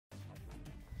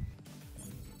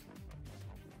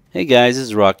Hey guys, this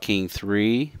is Rock King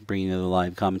 3, bringing you the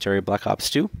live commentary of Black Ops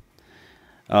 2.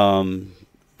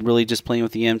 Really just playing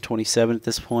with the M27 at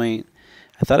this point.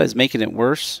 I thought I was making it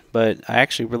worse, but I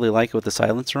actually really like it with the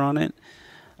silencer on it.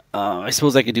 I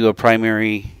suppose I could do a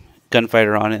primary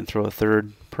gunfighter on it and throw a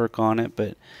third perk on it,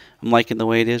 but I'm liking the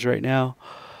way it is right now.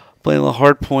 Playing a little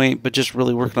Hardpoint, but just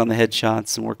really working on the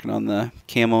headshots and working on the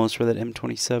camos for that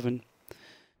M27.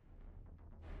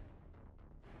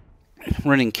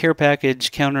 Running care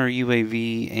package, counter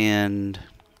UAV, and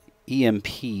EMP.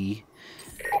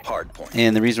 Hardpoint.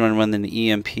 And the reason I'm running the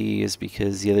EMP is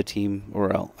because the other team,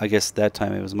 or I guess that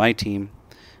time it was my team,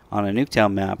 on a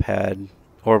Nuketown map had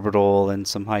orbital and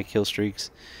some high kill streaks,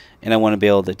 and I want to be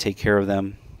able to take care of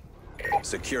them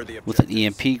with an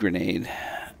EMP grenade.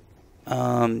 You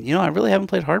know, I really haven't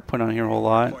played Hardpoint on here a whole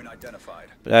lot,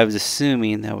 but I was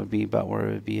assuming that would be about where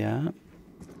it would be at.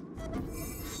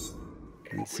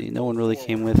 Let's see, no one really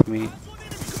came with me.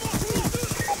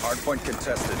 Hardpoint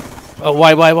contested. Oh,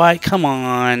 why? Come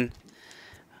on.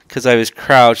 Because I was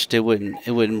crouched, it wouldn't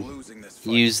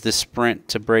use the sprint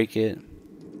to break it. A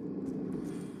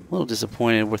little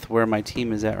disappointed with where my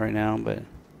team is at right now, but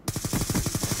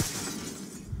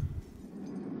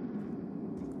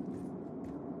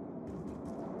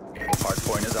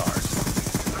Hardpoint is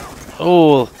ours.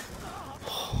 oh,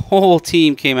 whole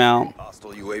team came out.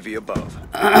 Hostile UAV above.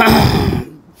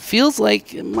 Feels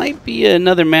like it might be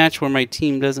another match where my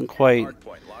team doesn't quite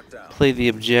play the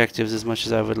objectives as much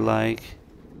as I would like.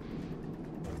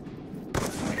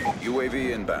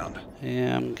 UAV inbound.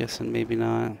 Yeah, I'm guessing maybe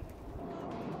not.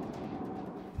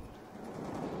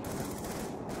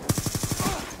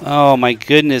 Oh my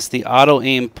goodness, the auto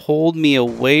aim pulled me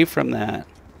away from that.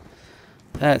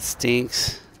 That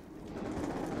stinks.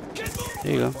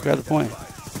 There you go, grab the point.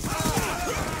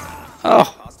 Oh,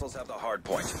 Hostiles have the hard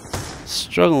point.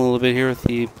 struggling a little bit here with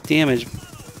the damage.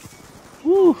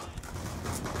 Woo.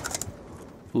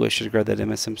 Ooh, I should have grabbed that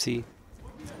MSMC.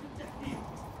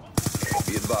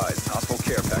 Be advised, hostile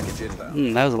care package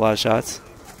inbound. That was a lot of shots.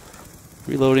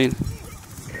 Reloading.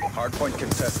 Hardpoint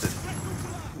contested.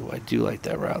 Ooh, I do like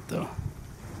that route though.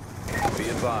 Be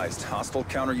advised, hostile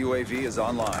counter UAV is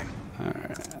online.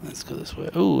 Alright, let's go this way.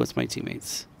 Oh, that's my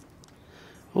teammates.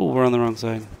 Oh, we're on the wrong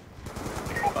side.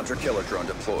 Hunter killer drone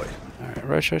deployed. Alright,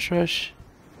 rush.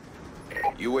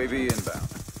 UAV inbound.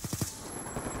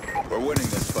 We're winning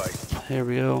this fight. There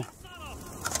we go.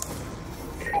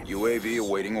 UAV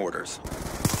awaiting orders.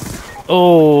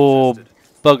 Oh,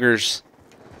 buggers.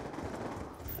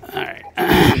 Alright,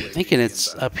 thinking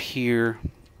it's up here.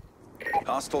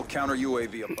 Hostile counter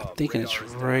UAV above. Thinking it's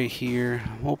right here.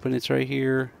 I'm hoping it's right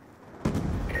here.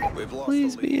 We've lost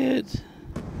Please the be lead. it.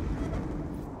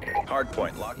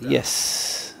 Hardpoint locked down.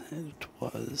 Yes, it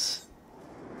was.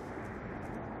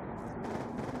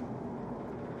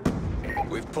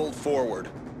 We've pulled forward.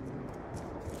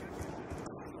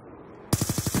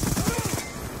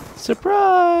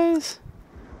 Surprise!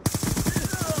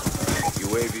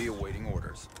 UAV awaiting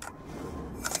orders.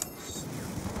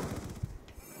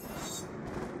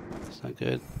 It's not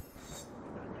good.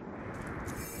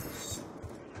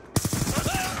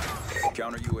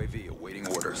 Counter UAV awaiting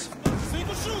orders.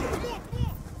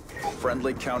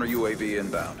 Friendly counter UAV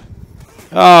inbound.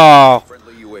 Oh!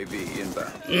 Friendly UAV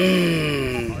inbound.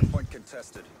 Hardpoint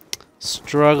contested.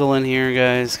 Struggling here,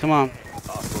 guys. Come on.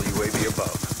 Hostile UAV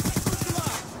above.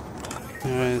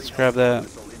 Alright, let's grab that.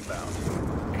 Missile inbound.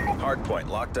 Hardpoint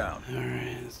locked down.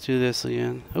 Alright, let's do this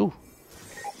again. Oh,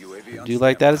 UAV on do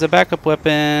like that as a backup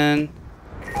weapon.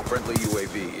 Friendly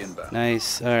UAV inbound.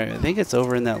 Nice. Alright, I think it's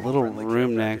over in that little Friendly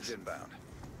room care next. package inbound.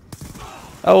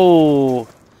 Oh!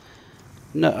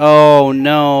 No. Oh,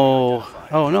 no.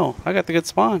 Oh, no. I got the good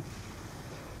spawn.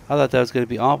 I thought that was going to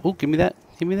be off. Oh, give me that.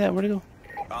 Give me that. Where'd it go?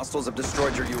 Hostiles have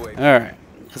destroyed your UAV. Alright.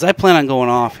 Because I plan on going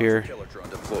off here. Killer drone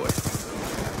deployed.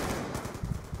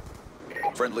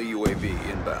 Friendly UAV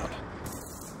inbound.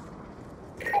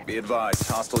 Be advised,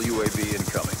 hostile UAV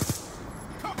incoming.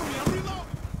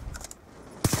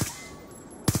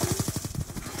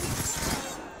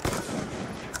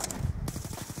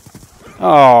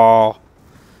 Oh.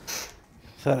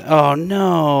 Oh,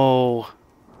 no.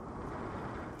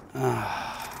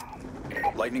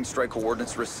 Lightning strike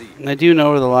coordinates received. And I do know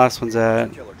where the last one's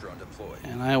at. Killer drone deployed.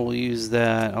 And I will use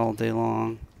that all day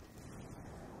long.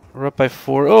 We're up by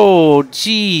 4. Oh,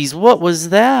 jeez. What was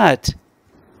that?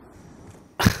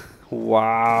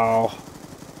 Wow.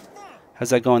 How's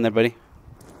that going there, buddy?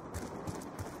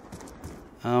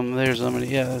 There's somebody.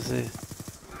 Yeah, that's it.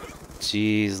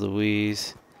 Jeez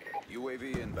Louise.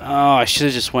 UAV inbound. Oh, I should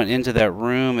have just went into that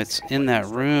room. It's in that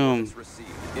room.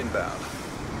 Inbound.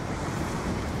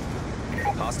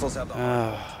 Hostiles have the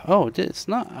Oh, it's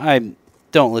not. I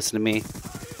don't listen to me.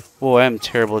 Boy, I'm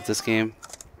terrible at this game.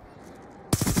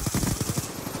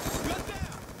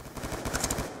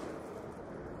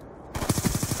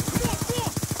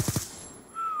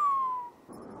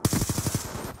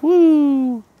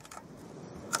 Woo!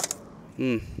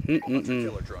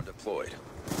 killer drone deployed.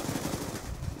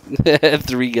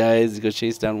 3 guys go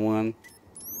chase down 1.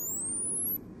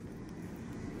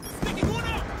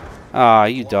 Ah,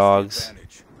 you dogs.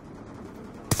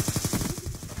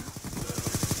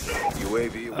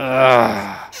 UAV.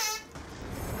 Ah.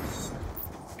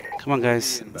 Come on,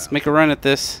 guys. Let's make a run at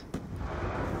this.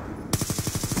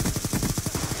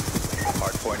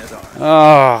 Hardpoint is on.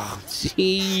 Oh,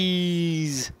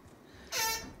 jeez.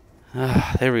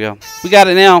 Ah, there we go. We got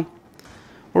it now.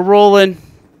 We're rolling.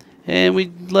 And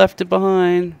we left it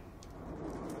behind.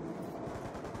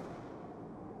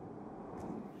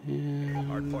 And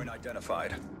Hardpoint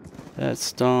identified. that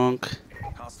stunk.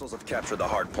 Hostiles have captured the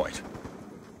hardpoint.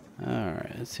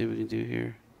 Alright, let's see what we can do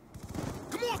here.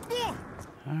 Come on, come on!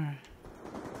 Alright.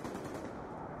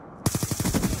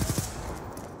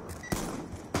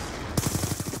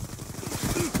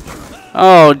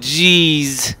 Oh,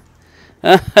 jeez.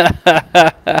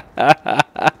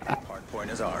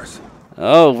 Hardpoint is ours.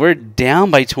 Oh, we're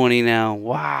down by 20 now.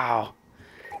 Wow.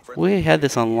 We had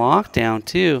this on lockdown,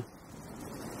 too.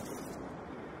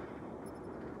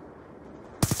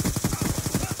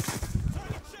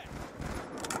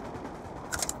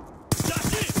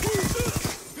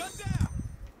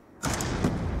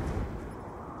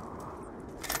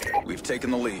 We've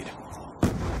taken the lead.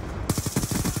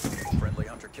 Friendly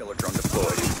hunter-killer drone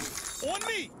deployed. On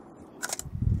me!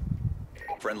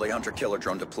 Friendly hunter-killer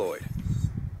drone deployed.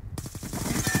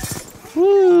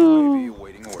 Woo. UAV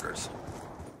awaiting orders.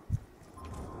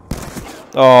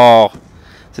 Oh,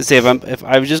 to say if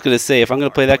I was just gonna say if I'm gonna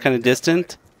play that kind of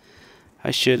distant,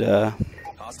 I should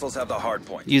Hostiles have the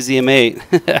hardpoint. use the M8.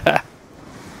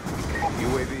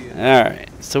 UAV. All right,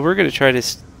 so we're gonna try to.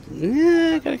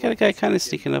 Yeah, got a guy kind of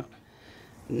sneaking up.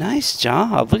 Nice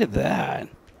job! Look at that.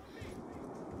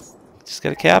 Just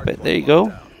gotta cap it. There you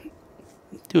go.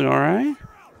 Doing all right.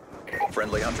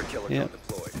 Friendly hunter-killer drone Yep.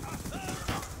 deployed.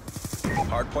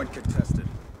 Hardpoint contested.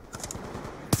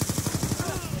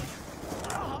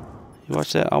 You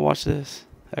watch that. I'll watch this.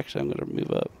 Actually, I'm gonna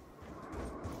move up.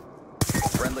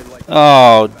 Friendly light.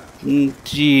 Oh,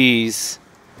 jeez.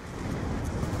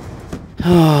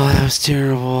 Oh, that was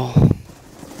terrible.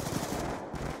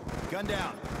 Gun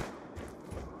down.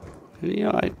 You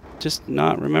know, I just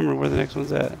not remember where the next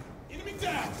one's at.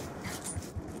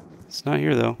 It's not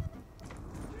here though.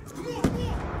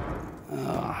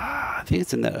 I think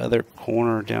it's in that other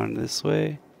corner down this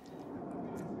way.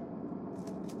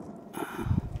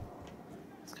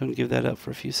 Let's go and give that up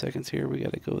for a few seconds here. We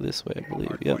got to go this way, I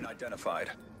believe. Yep. Hardpoint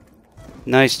identified.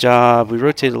 Nice job. We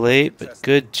rotated late, but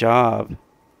good job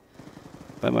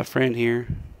by my friend here.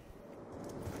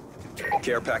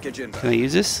 Care package Can I inbound.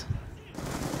 use this?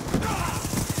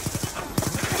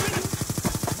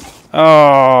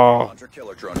 Oh,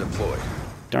 Hunter-killer drone deployed.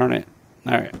 darn it.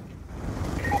 All right.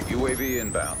 UAV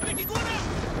inbound.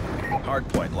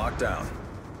 Hardpoint locked down.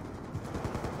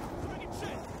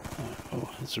 Oh,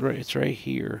 it's right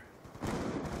here.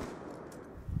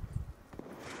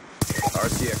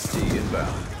 RCXT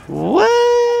inbound. What?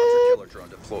 Hunter-killer drone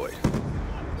deployed.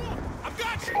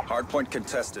 Hardpoint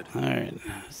contested. All right.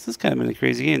 This has kind of been a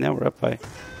crazy game. Now we're up by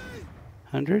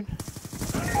 100.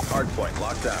 Hardpoint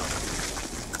locked down.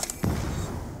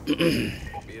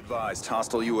 Be advised,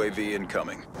 hostile UAV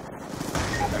incoming.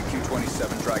 MQ-27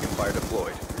 Dragonfire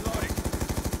deployed.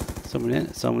 Someone in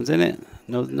it. Someone's in it.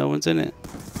 No, no one's in it.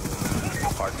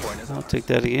 Hardpoint is I'll on. take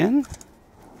that again.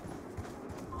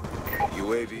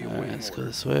 UAV All right, awaiting let's go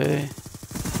orders. this way.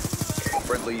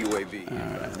 Friendly UAV. All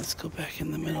right, let's go back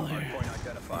in the middle here. Hardpoint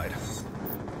identified.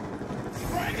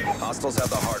 Hostiles have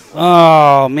the hardpoint.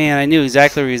 Oh man, I knew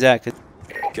exactly where he's at. 'Cause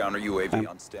Counter UAV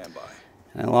on standby.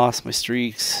 I lost my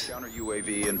streaks. Counter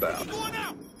UAV inbound.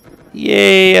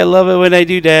 Yay! I love it when I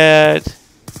do that.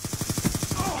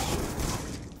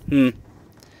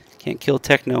 Can't kill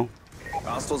techno.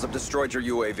 Hostiles have destroyed your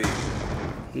UAV.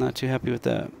 Not too happy with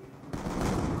that.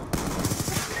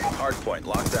 Hardpoint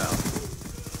locked down.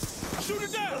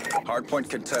 Hardpoint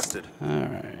contested. All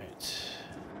right.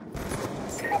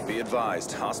 Be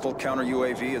advised, hostile counter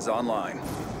UAV is online.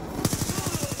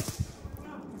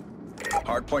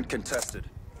 Hardpoint contested.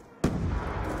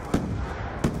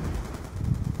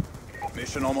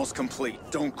 Mission almost complete.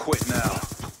 Don't quit now.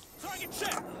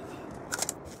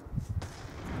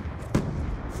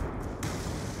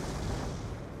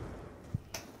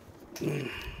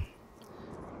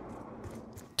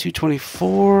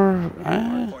 224.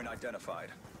 Hardpoint identified.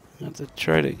 I have to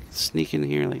try to sneak in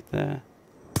here like that.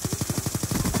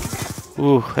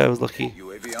 Ooh, that was lucky.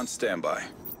 UAV on standby.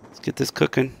 Let's get this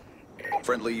cooking.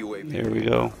 Friendly UAV. There we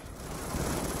go.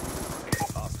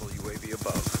 Hostile UAV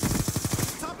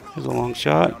above. There's a long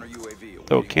shot. Counter UAV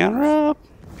Oh, awaiting counter up.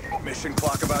 mission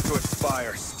clock about to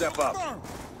expire. Step up.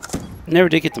 Never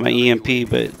did get to my EMP,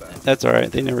 but that's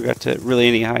alright. They never got to really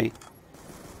any high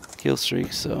kill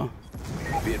streaks, so.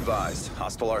 Be advised.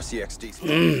 Hostile RCXD.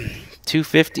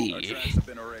 250. Our tracks have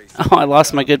been erased. Oh, I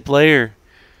lost my good player.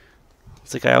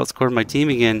 It's like I outscored my team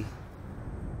again.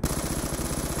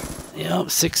 Yep,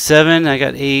 6-7. I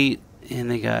got 8, and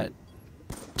they got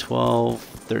 12,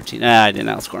 13. I didn't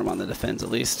outscore them on the defense, at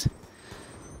least.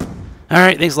 All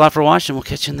right, thanks a lot for watching. We'll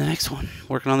catch you in the next one.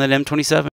 Working on that M27.